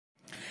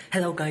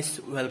Hello guys,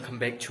 welcome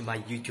back to my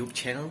YouTube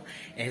channel.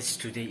 As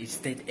today is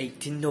date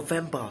 18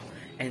 November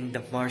and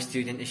the Mars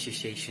Student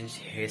Association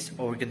has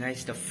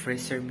organized the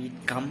Fresher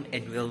Meet Come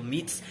Annual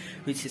Meets,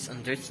 which is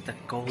under the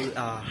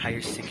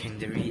higher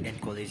secondary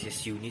and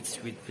colleges units,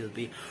 which will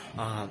be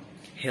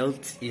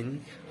held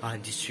in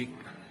district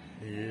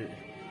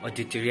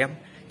auditorium.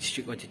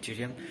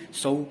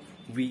 So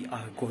we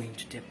are going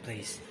to that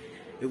place.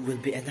 It will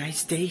be a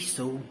nice day,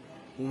 so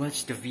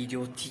watch the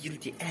video till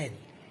the end.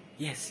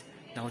 Yes.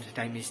 Now the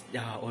time is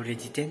already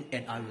 10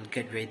 and I will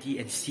get ready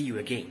and see you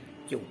again.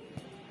 Yo!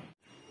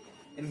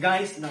 And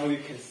guys, now you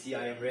can see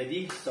I am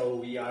ready, so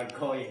we are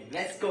going.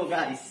 Let's go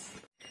guys!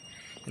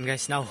 And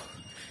guys, now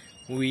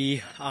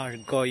we are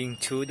going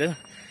to the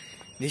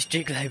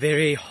district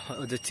library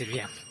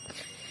auditorium.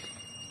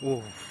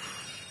 Oh,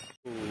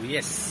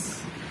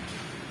 yes!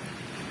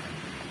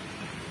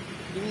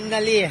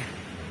 Finally!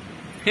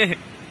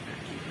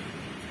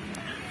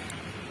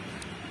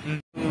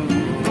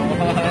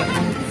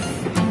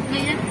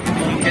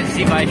 You can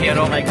see my hair,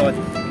 oh my god.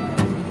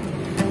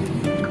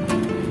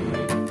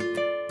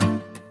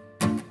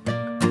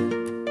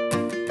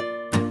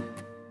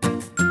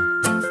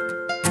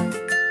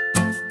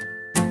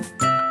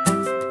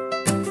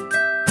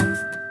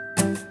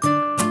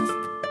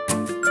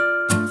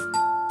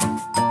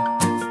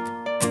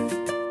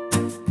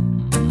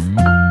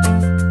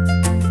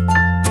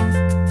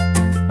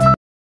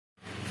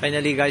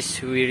 Finally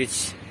guys, we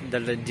reached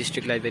the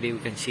district library, we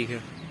can see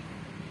here.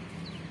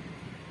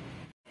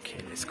 Okay,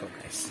 let's go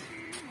guys.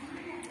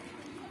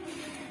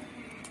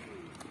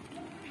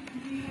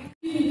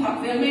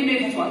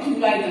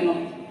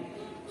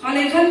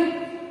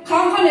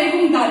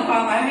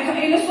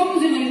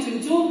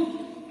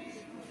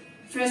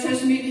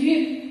 Freshers meet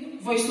here,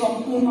 voice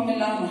long poem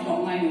hamela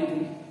mahong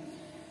ngayon.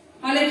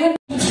 Halekan.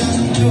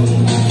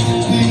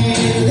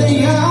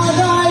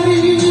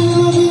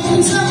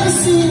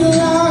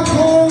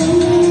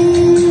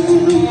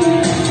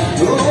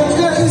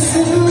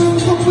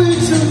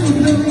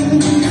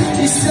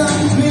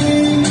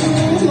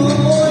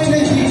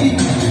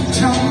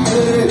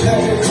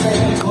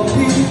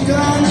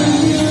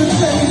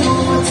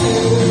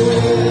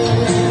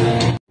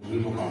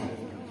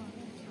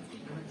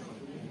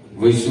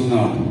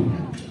 Vaisuna,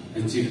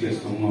 a chief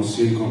guest of no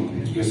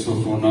silicon, guest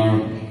of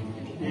honor,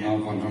 now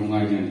from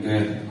Nine,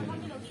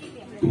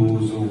 two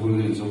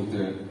Zovulins of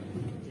the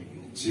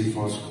chief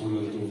of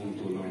school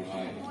to learn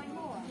high.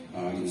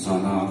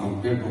 Zana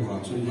compared to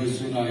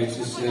Vaisuna,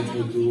 HSA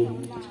to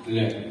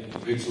let,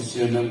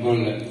 HSA number,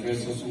 let,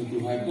 Freshers to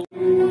high.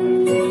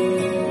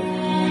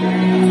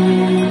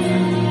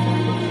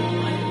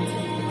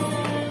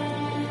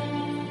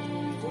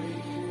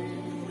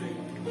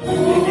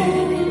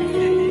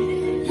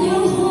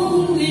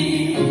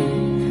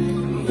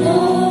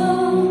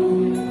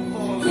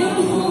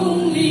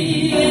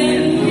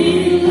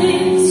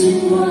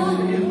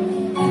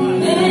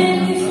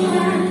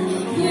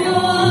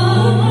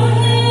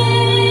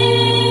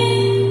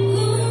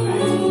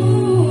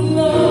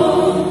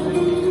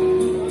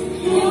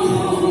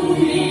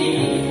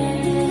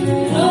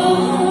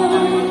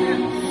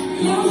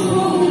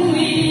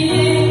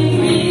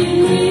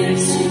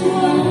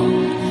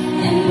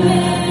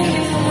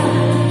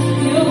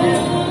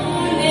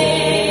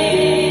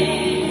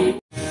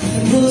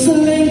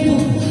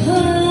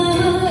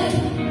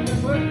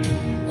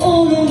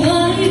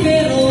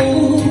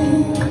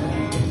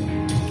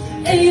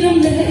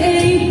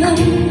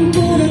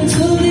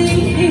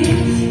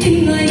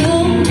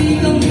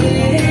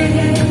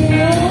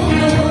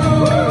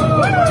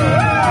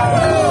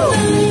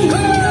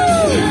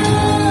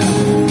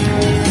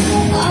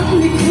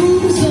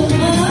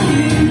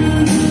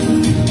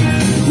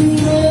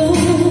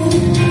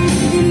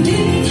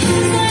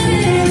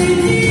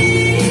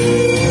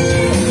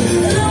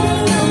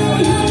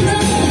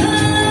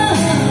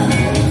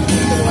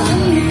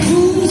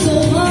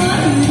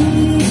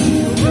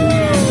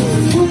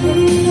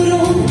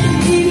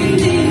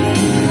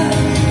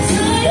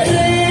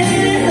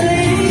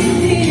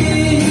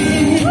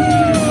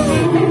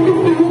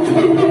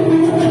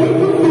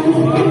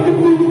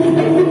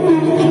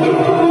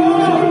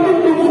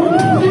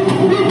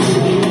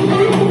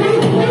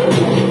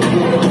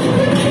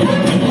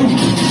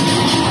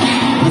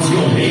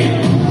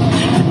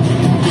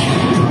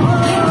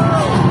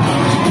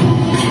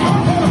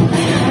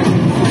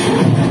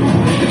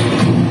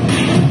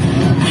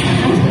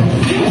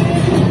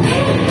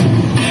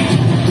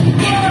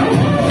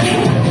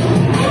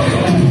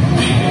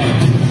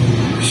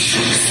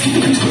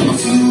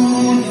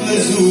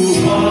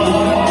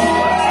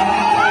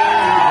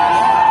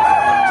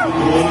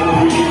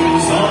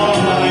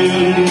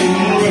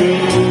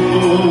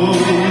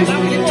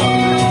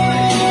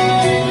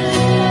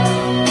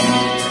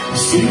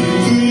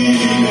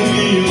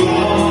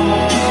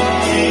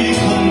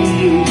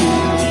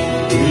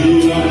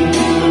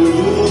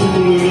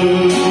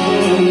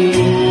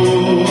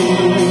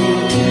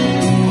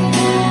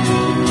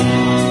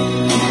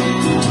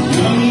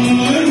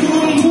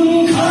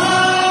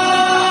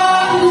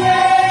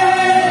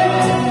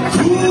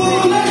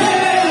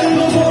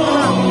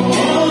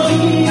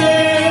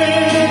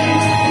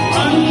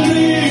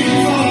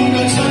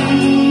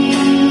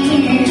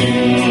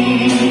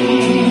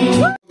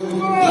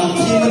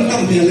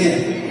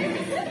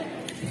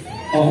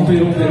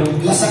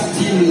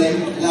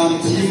 làm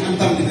team an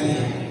tâm này.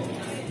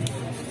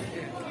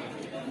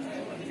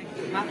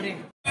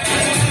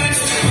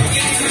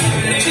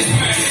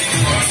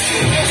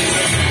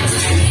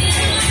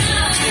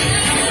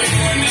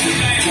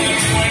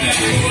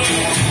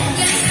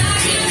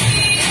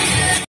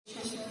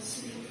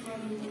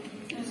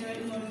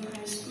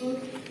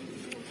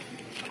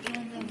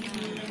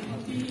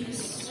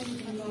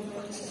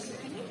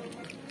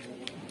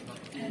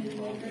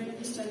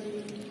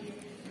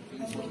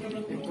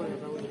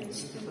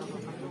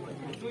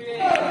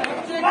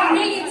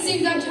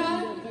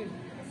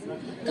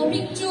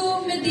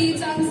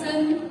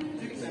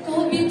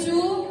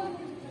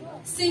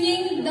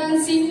 Singing,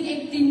 dancing,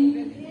 acting.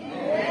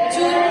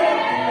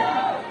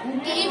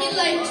 Aiming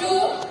like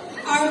true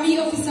army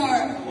officer.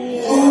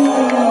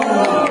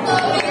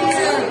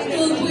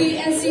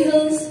 And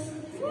singles.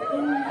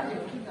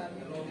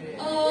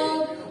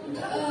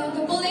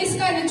 The police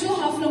kind of true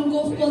Haflong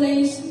Golf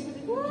Police.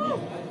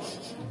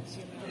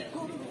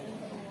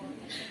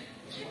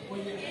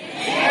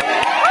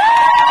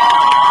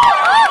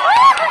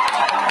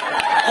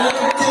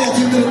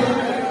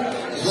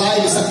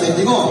 Live sampai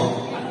tengok.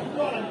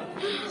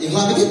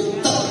 Iklan itu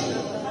tak.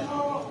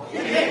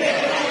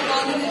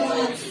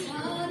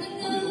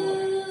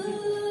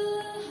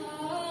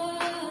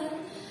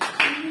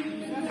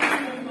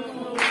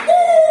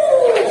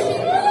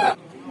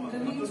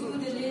 Coming to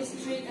the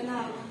district and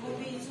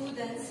hobby to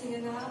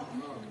dancing and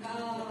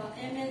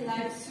ML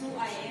live through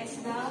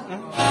IS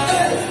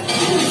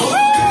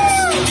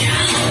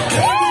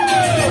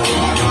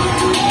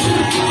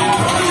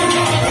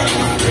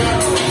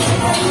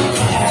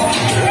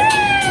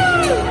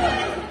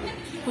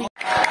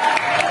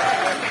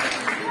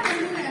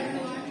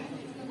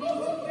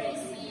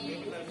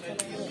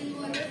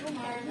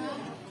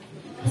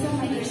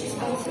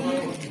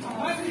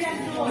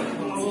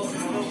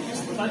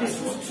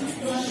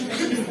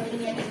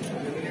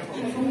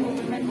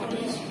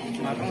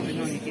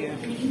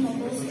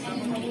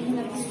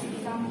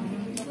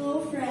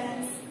Hello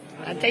friends.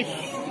 My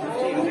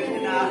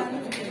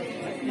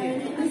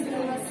name is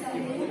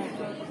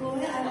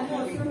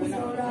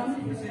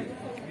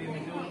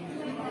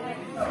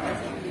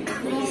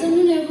Good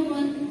afternoon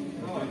everyone.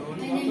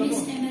 My name is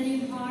Emily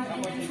Par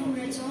and I'm from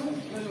Rachel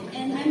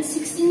and I'm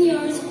 16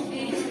 years of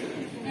age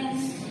and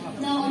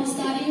now I'm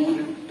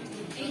studying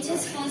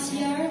HS first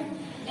year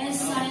as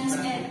science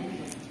at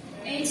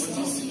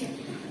HSA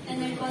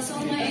and I passed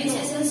all my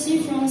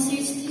HSLC from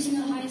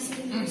Seasonal High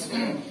Secondary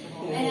School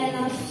and I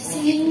love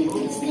singing,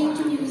 listening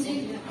to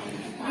music,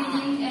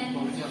 reading and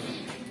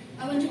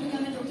I want to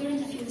become a doctor in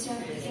the future.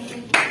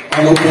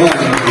 Thank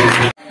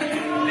you.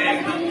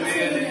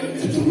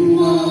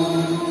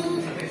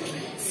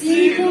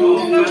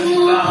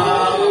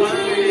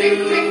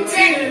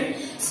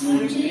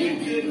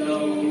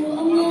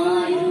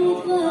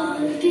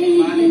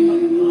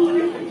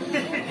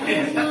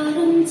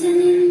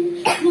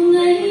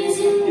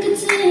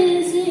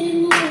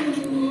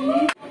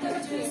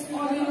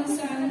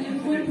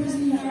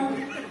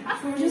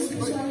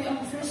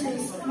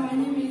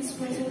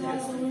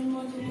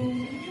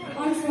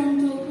 I'm from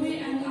Tokwe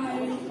and I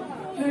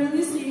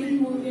currently stay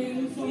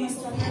moving for my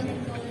study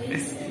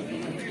college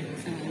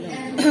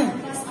and I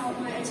passed out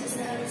my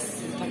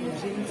HSLC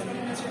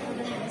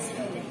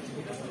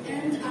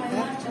and I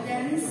love to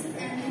dance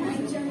and I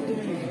enjoy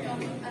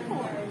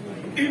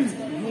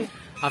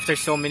After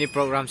so many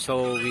programs,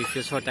 so we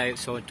feel so tired.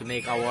 So to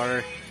make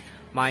our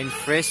mind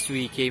fresh,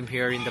 we came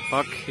here in the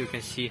park. You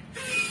can see.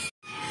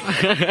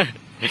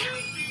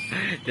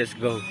 Let's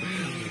go.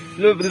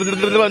 Woo.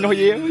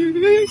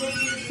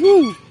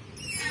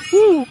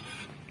 Woo.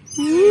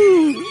 Woo.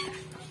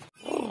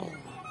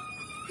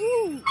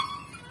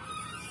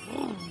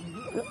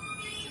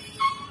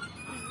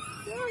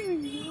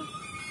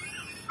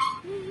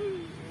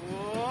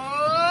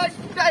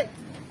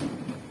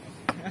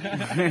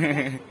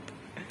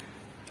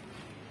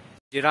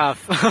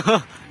 Giraffe.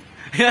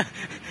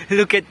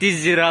 Look at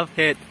this giraffe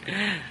head.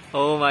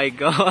 Oh my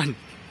god.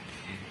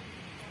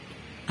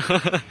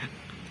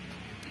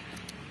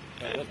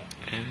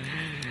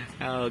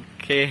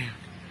 Okay.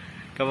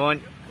 Come on.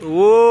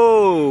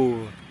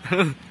 Whoa.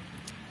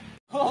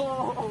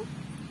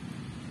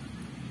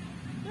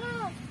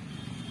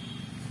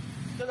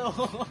 Chalo.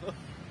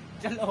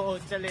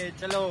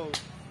 Chalo.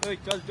 Hey,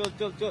 chal.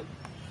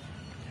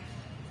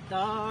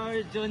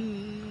 Tarjun.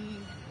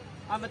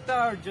 I'm a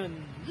Tarjun.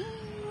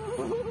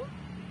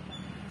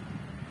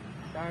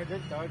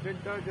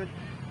 Tarjun.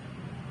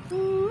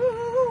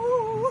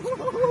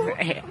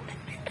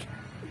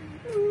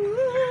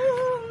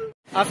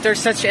 After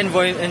such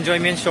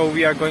enjoyment, so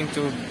we are going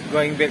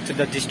back to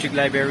the district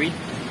library.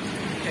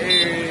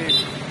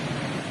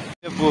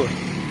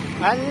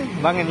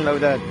 Bangin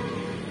loaded.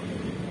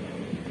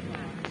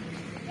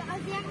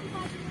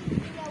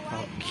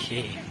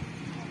 Okay.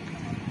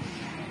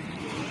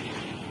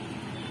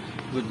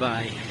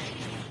 Goodbye.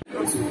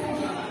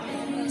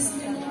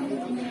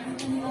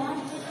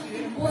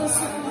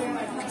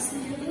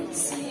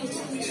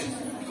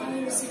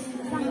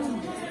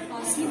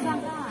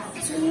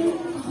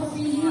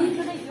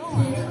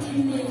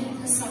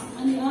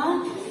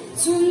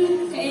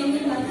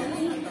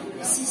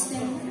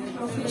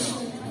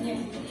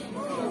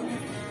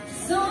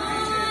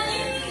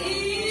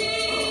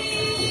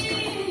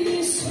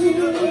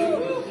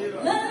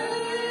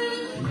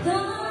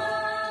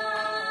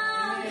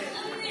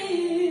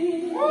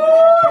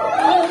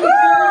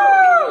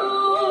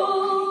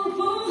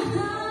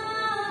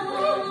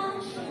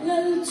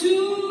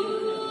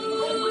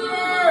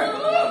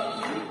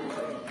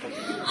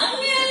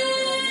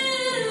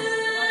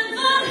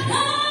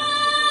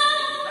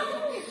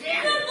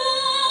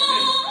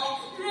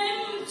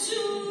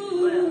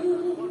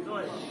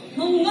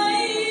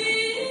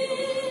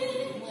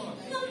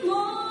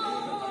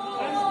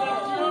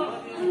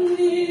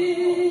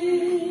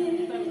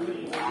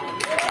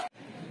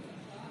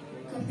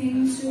 My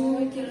name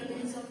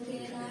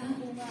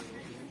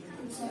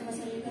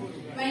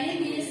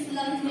is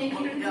Lamthek.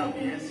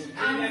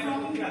 I'm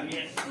from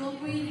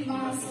Lopui,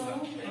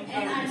 Limassol,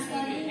 and I'm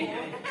studying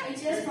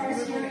HS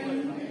first year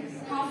in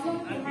Haflong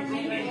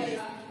Government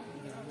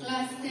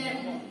Class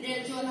 10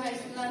 Rachel High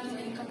School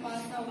in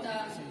Kapas of the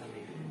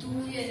 2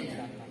 years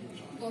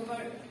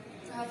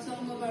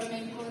Haflong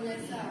Government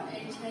College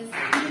HS.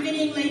 Good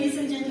evening, ladies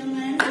and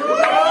gentlemen.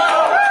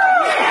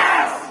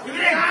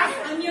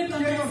 I'm your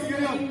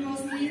contestant,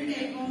 Rosely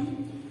Kekong,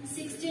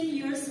 16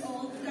 years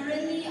old.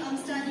 Currently, I'm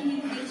studying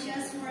in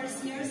HS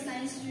first year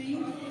science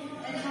stream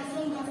at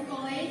Haflong Gov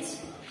College.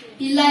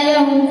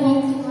 Hilaya Hong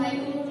Kong to High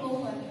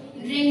School,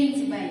 Ring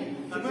Tibai.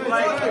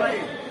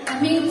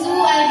 Coming to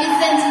I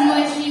Vincent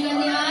Moy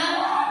Shigania,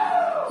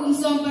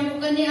 Kumsom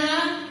Parukania,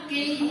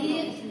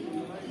 KE,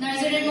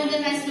 Nursery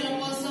Modern High School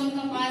of Posom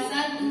Kapasa,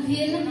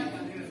 Tuhil,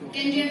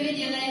 Kendriya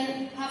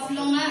Vidyalaya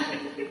Haflonga,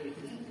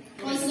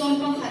 Posom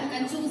Pakat,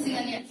 Kanchu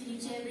Singania.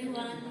 Hello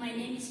everyone, my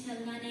name is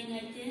Helena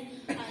Nengate.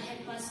 I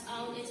have passed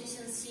out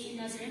HSLC in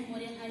Nazareth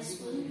Modern High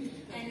School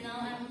and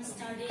now I'm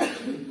studying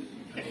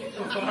in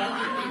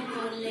Government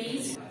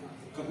College.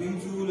 Coming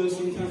to the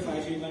Center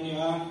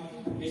Fashimania,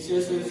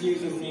 HSLC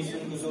examination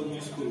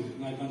Kazalma School,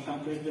 my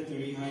Bangkok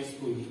Presbytery High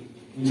School.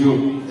 Ju,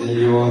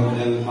 Elion,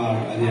 Elhar,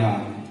 Alia.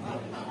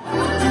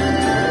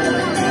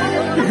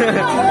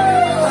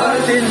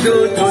 I'll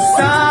do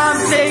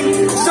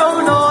something so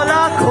no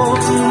lakom.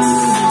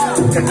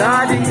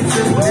 Kadading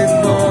sundin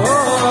mo,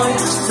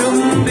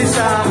 sumbi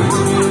sa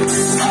amin.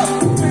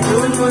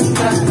 Tunod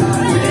ka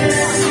tayo,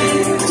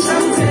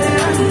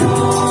 samtihan mo.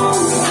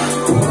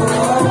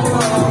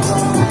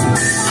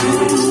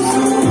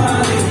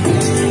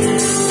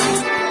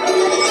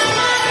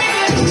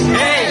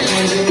 Hey,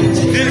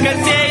 feel ka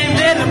say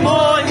better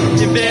moy,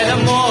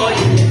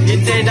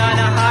 inte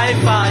dana high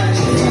five.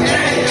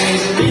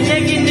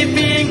 Inegin ni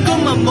ping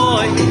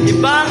kumamoy,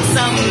 ibang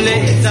samle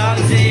isang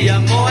siya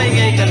moy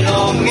ngay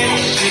kalongin.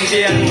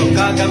 Sindihan mo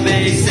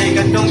kakabay say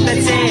katong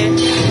tatse,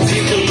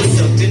 sito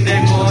busog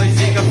tinday moy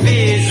si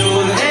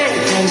kapizul. Hey,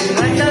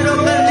 nagtaro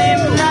ka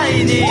limlay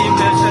ni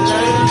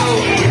Mersalalo,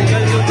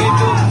 kalong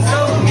itong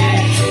songin.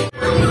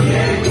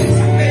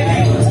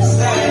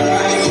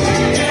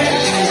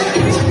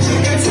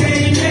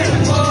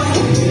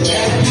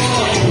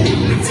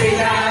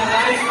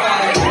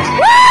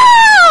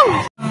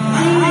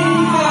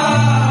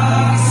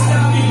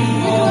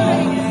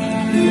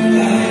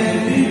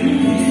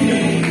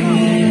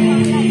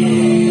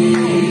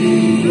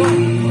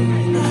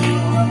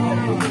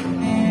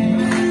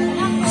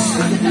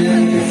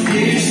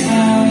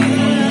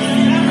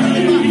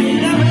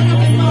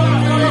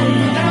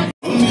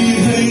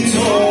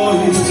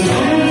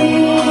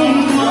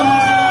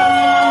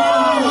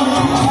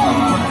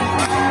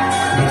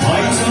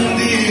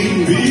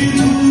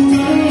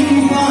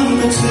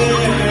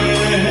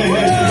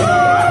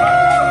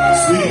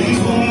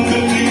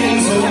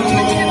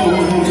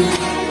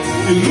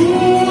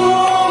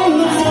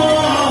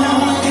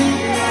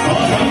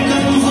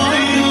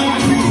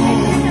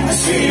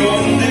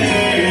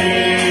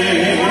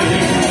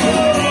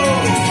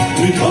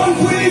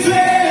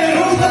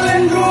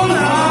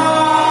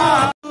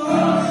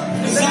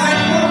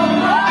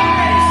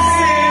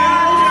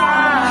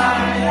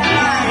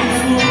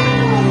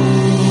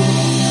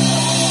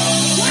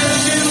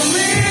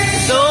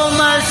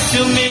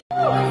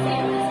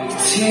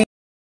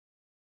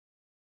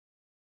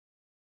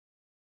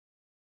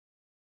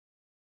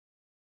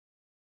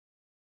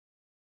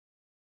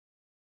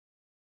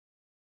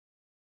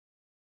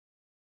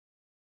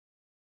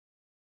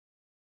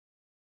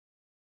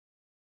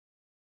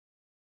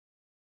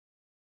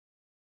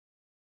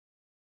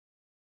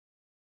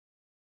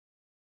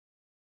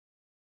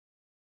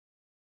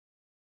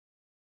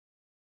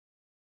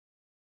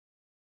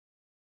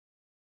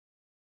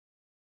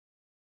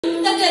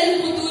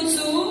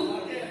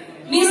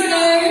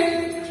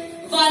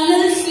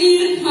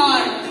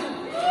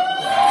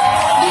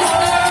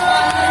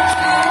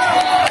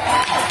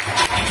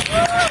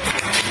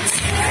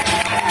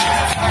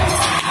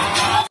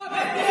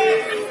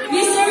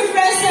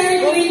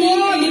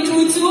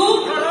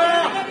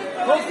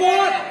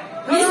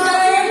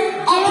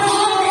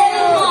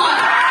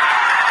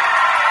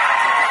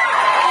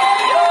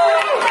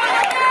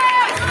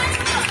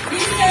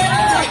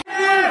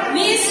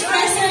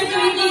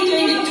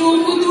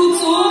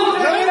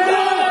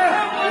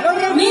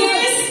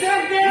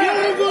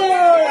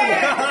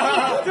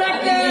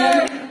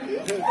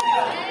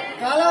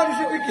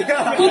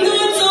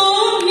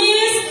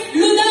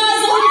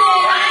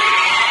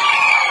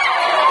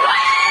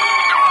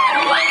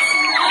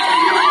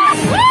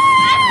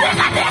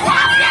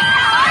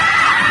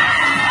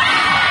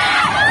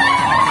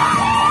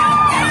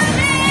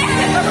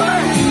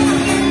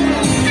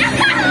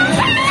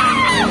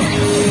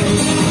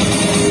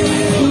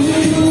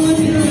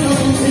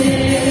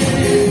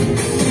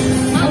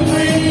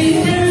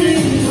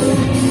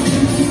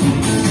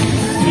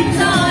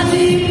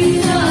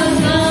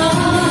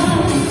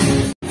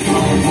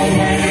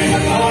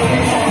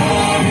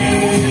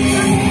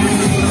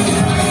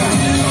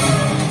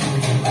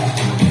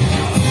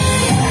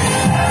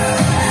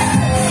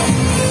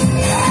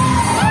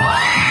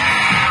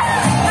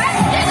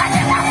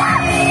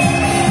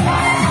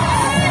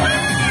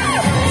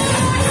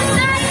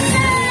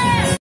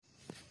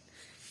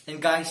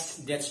 guys,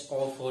 that's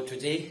all for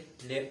today.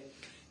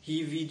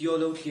 He video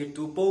lo here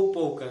to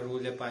po ka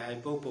rule pa hai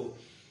po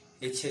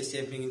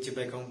HSA Damzing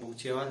chibai kong bu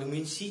chewa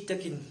lumin si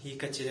takin hi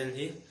ka channel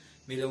he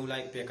milo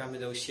like pe ka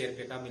milo share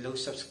pe ka milo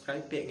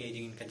subscribe pe ngai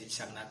ding ka dit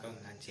sang na kong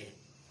nan che.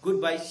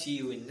 Goodbye, see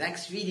you in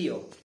next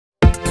video.